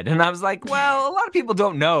pre-med? And I was like, well, a lot of people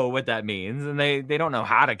don't know what that means, and they don't know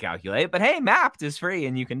how to calculate. But hey, Mapped is free,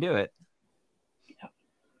 and you can do it. Yep.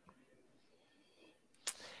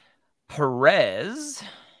 Perez,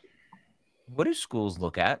 what do schools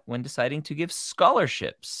look at when deciding to give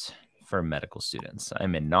scholarships for medical students?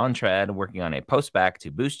 I'm in non-trad, working on a post-bac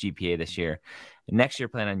to boost GPA this year. Next year,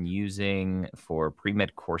 plan on using for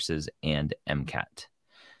pre-med courses and MCAT.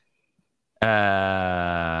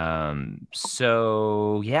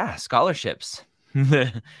 So yeah, scholarships,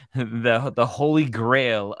 the holy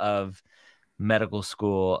grail of medical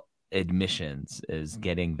school admissions is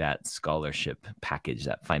getting that scholarship package,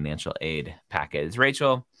 that financial aid package.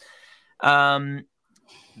 Rachel,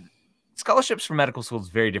 scholarships for medical school is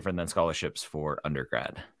very different than scholarships for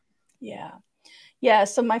undergrad. Yeah.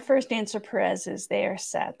 So my first answer, Perez, is they are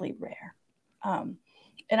sadly rare.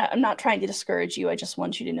 And I'm not trying to discourage you. I just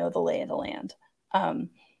want you to know the lay of the land.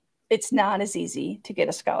 It's not as easy to get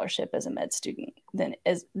a scholarship as a med student than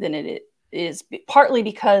it is, partly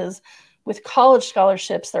because with college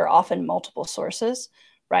scholarships, there are often multiple sources,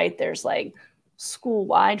 right? There's like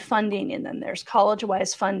school-wide funding, and then there's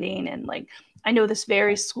college-wise funding. And like, I know this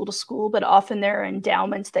varies school to school, but often there are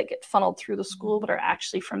endowments that get funneled through the school, but are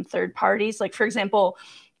actually from third parties. Like, for example,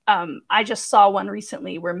 I just saw one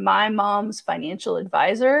recently where my mom's financial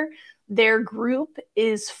advisor, their group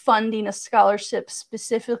is funding a scholarship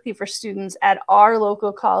specifically for students at our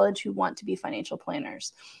local college who want to be financial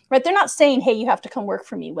planners, right? They're not saying, hey, you have to come work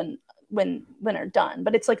for me when they're done,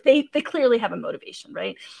 but it's like they clearly have a motivation,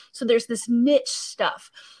 right? So there's this niche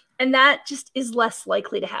stuff, and that just is less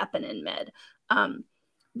likely to happen in med.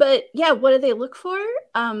 But yeah, what do they look for?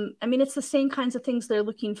 I mean, it's the same kinds of things they're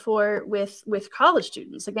looking for with college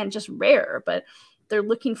students. Again, just rare, but they're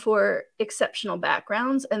looking for exceptional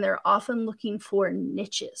backgrounds, and they're often looking for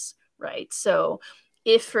niches, right? So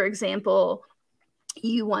if, for example,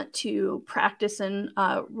 you want to practice in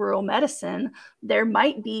rural medicine, there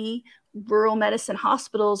might be rural medicine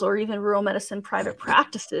hospitals or even rural medicine private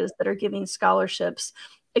practices that are giving scholarships,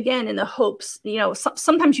 again, in the hopes,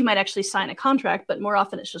 sometimes you might actually sign a contract, but more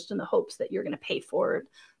often it's just in the hopes that you're going to pay forward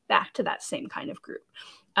back to that same kind of group.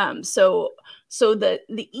 So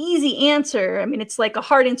the easy answer, I mean, it's like a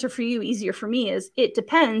hard answer for you, easier for me, is it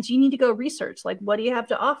depends. You need to go research, like, what do you have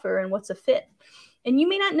to offer and what's a fit? And you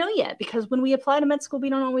may not know yet, because when we apply to med school, we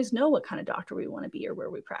don't always know what kind of doctor we want to be or where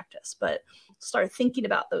we practice. But start thinking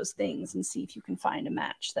about those things and see if you can find a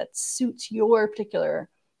match that suits your particular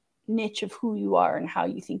niche of who you are and how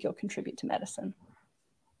you think you'll contribute to medicine.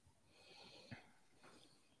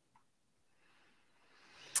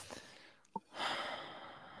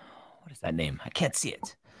 What is that name? I can't see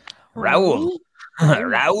it. Raul.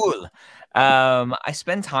 Raul. I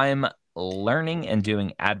spend time learning and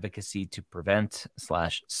doing advocacy to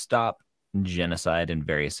prevent/stop genocide and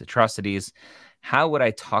various atrocities. How would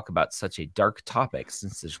I talk about such a dark topic,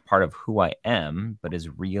 since it's part of who I am, but is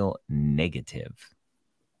real negative?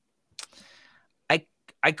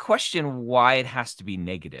 I question why it has to be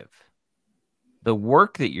negative. The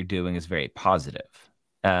work that you're doing is very positive.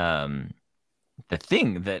 The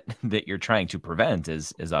thing that you're trying to prevent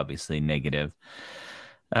is obviously negative.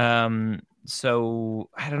 So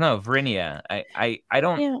I don't know, Verinia, I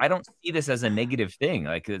don't see this as a negative thing.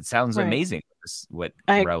 Like, it sounds amazing what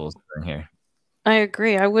Rebel's doing here. I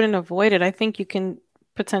agree. I wouldn't avoid it. I think you can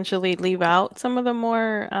potentially leave out some of the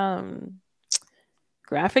more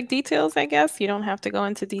graphic details, I guess. You don't have to go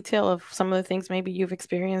into detail of some of the things maybe you've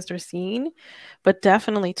experienced or seen, but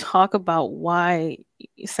definitely talk about why,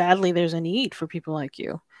 sadly, there's a need for people like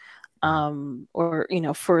you. Or, you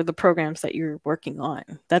know, for the programs that you're working on.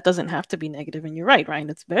 That doesn't have to be negative. And you're right, Ryan.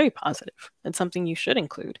 It's very positive. It's something you should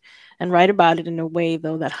include and write about it in a way,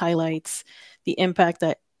 though, that highlights the impact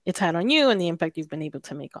that it's had on you and the impact you've been able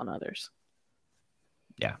to make on others.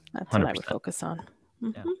 Yeah. That's 100%. What I would focus on.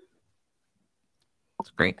 Mm-hmm. Yeah. That's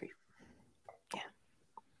great.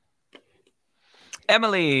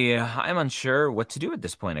 Emily, I'm unsure what to do at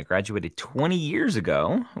this point. I graduated 20 years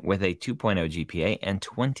ago with a 2.0 GPA and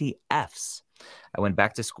 20 Fs. I went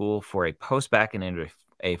back to school for a post-bac and entered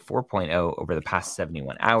a 4.0 over the past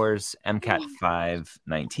 71 hours. MCAT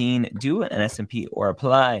 519. Do an SMP or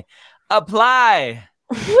apply. Apply!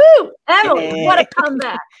 Woo! Emily, what a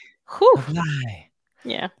comeback. Apply.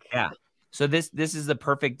 Yeah. Yeah. So this is the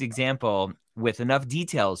perfect example with enough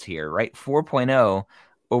details here, right? 4.0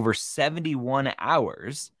 over 71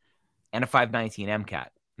 hours and a 519 MCAT.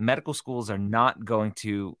 Medical schools are not going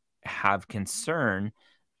to have concern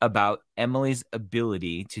about Emily's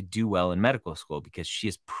ability to do well in medical school because she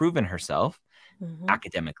has proven herself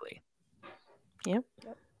academically. Yep.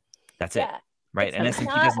 That's it. Right. And it's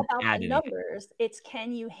not about the numbers. It's,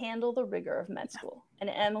 can you handle the rigor of med school? And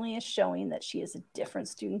Emily is showing that she is a different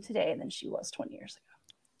student today than she was 20 years ago.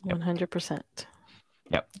 100%.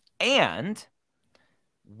 Yep. And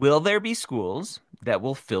will there be schools that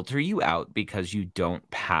will filter you out because you don't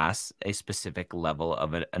pass a specific level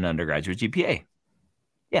of an undergraduate GPA?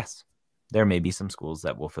 Yes. There may be some schools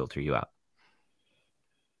that will filter you out.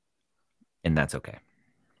 And that's okay.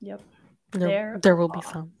 Yep. There will be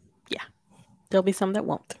some. Yeah. There'll be some that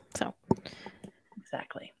won't. So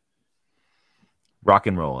exactly. Rock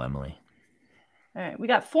and roll, Emily. All right. We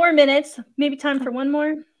got 4 minutes. Maybe time for one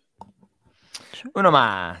more. Uno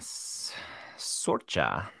más.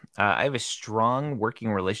 Sorcha. I have a strong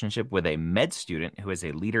working relationship with a med student who is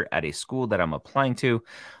a leader at a school that I'm applying to.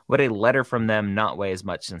 Would a letter from them not weigh as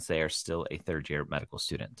much since they are still a third-year medical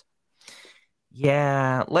student?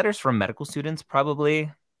 Yeah, letters from medical students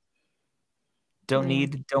probably don't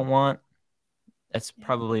want. That's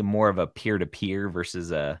probably more of a peer-to-peer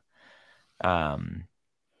versus a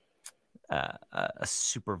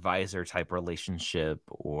supervisor type relationship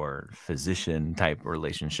or physician type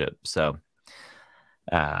relationship. So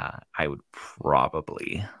I would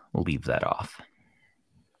probably leave that off.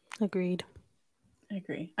 Agreed. I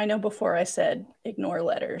agree. I know before I said ignore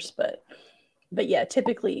letters, but yeah,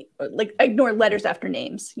 typically like ignore letters after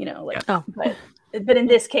names, you know, like, but in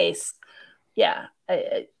this case, yeah,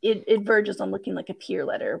 it verges on looking like a peer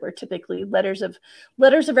letter, where typically letters of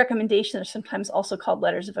recommendation are sometimes also called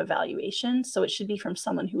letters of evaluation. So it should be from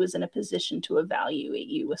someone who is in a position to evaluate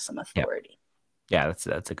you with some authority. Yeah,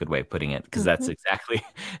 that's a good way of putting it, because that's exactly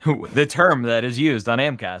the term that is used on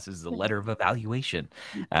AMCAS is the letter of evaluation.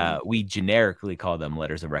 We generically call them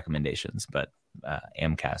letters of recommendations, but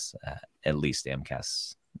AMCAS, at least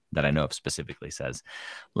AMCAS that I know of specifically, says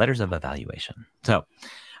letters of evaluation. So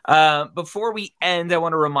before we end, I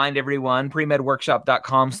want to remind everyone,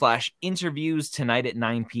 premedworkshop.com/interviews tonight at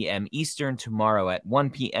 9 p.m. Eastern, tomorrow at 1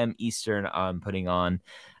 p.m. Eastern. I'm putting on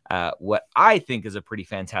what I think is a pretty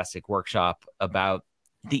fantastic workshop about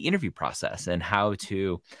the interview process and how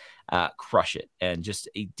to crush it, and just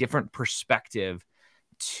a different perspective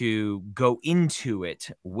to go into it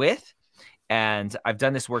with. And I've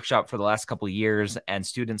done this workshop for the last couple of years, and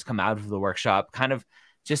students come out of the workshop kind of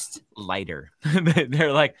just lighter.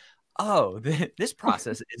 They're like, oh, this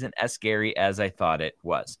process isn't as scary as I thought it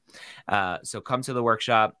was. So come to the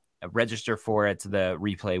workshop. Register for it. The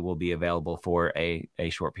replay will be available for a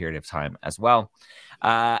short period of time as well.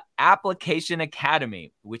 Application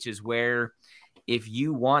Academy, which is where, if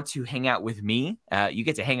you want to hang out with me, you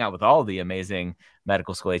get to hang out with all the amazing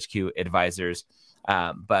Medical School HQ advisors.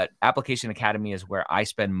 But Application Academy is where I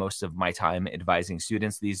spend most of my time advising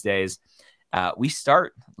students these days. We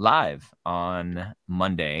start live on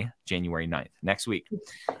Monday, January 9th, next week.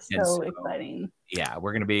 So exciting. Yeah,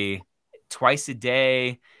 we're going to be twice a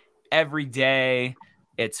day. Every day.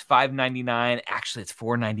 It's $5.99. Actually, it's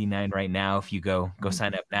 $4.99 right now if you go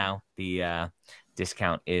sign up now. The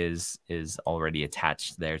discount is already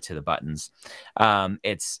attached there to the buttons.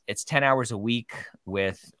 It's 10 hours a week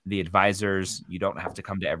with the advisors. You don't have to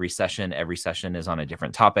come to every session. Every session is on a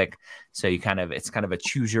different topic. So it's kind of a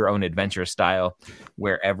choose your own adventure style.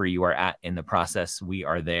 Wherever you are at in the process, we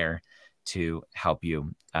are there to help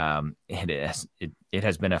you. It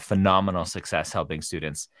has been a phenomenal success helping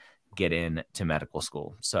students get into medical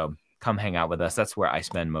school. So come hang out with us. That's where I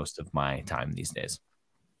spend most of my time these days.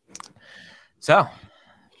 So,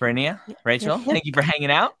 Brinia, Rachel, thank you for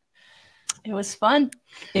hanging out. It was fun.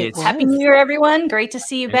 Happy New Year, everyone. Great to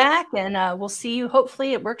see you back. And we'll see you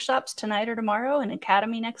hopefully at workshops tonight or tomorrow and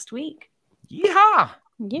Academy next week. Yeehaw.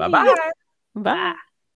 Yeah. Bye-bye. Bye.